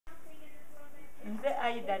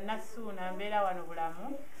Aida Nasuna mbeera wano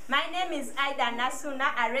Bulamu. My name is Aida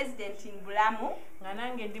Nasuna, a resident in Bulamu. Nga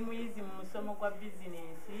nange ndi muyizi mu musomo gwa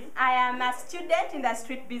bizinensi. I am a student in the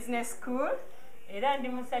Street Business School. Era ndi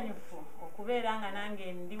musanyufu okubeera nga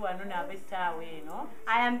nange ndi wano n'ab'essaawa eno.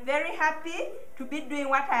 I am very happy to be doing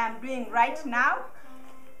what I am doing right now.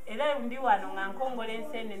 Era ndi wano nga nkongola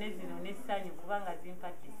enseenene zino n'essanyu kubanga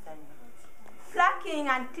zimpadde essanyu. Plucking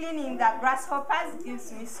and cleaning the grasshoppers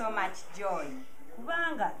gives me so much joy.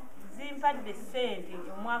 Kubanga zimpadde ssente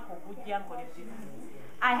omwaka ogujja nkole bizinensi.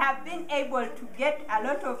 I have been able to get a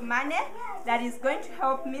lot of money that is going to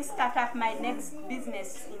help me start up my next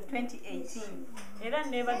business in 2018. Era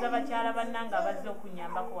neebaza bakyala bannange abazze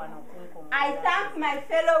okunyambako wano okunkongola. I thank my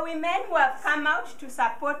fellow women who have come out to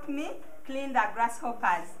support me clean the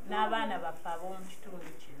grasshoppers. N'abaana baffe ab'omu kitundu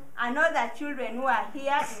kino. And all the children who are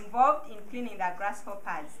here involved in cleaning the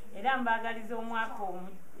grasshoppers. Era mbaagaliza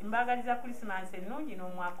Christmas ennungi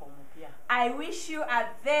n'omwaka omupya. I wish you a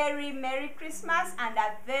very Merry Christmas and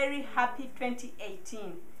a very happy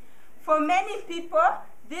 2018. For many people,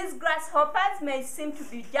 these grasshoppers may seem to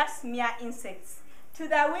be just mere insects. To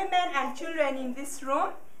the women and children in this room,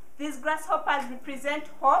 these grasshoppers represent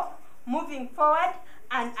hope, moving forward,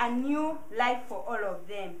 and a new life for all of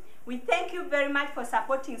them. We thank you very much for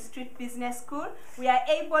supporting Street Business School. We are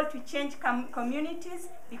able to change communities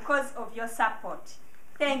because of your support.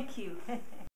 Thank you.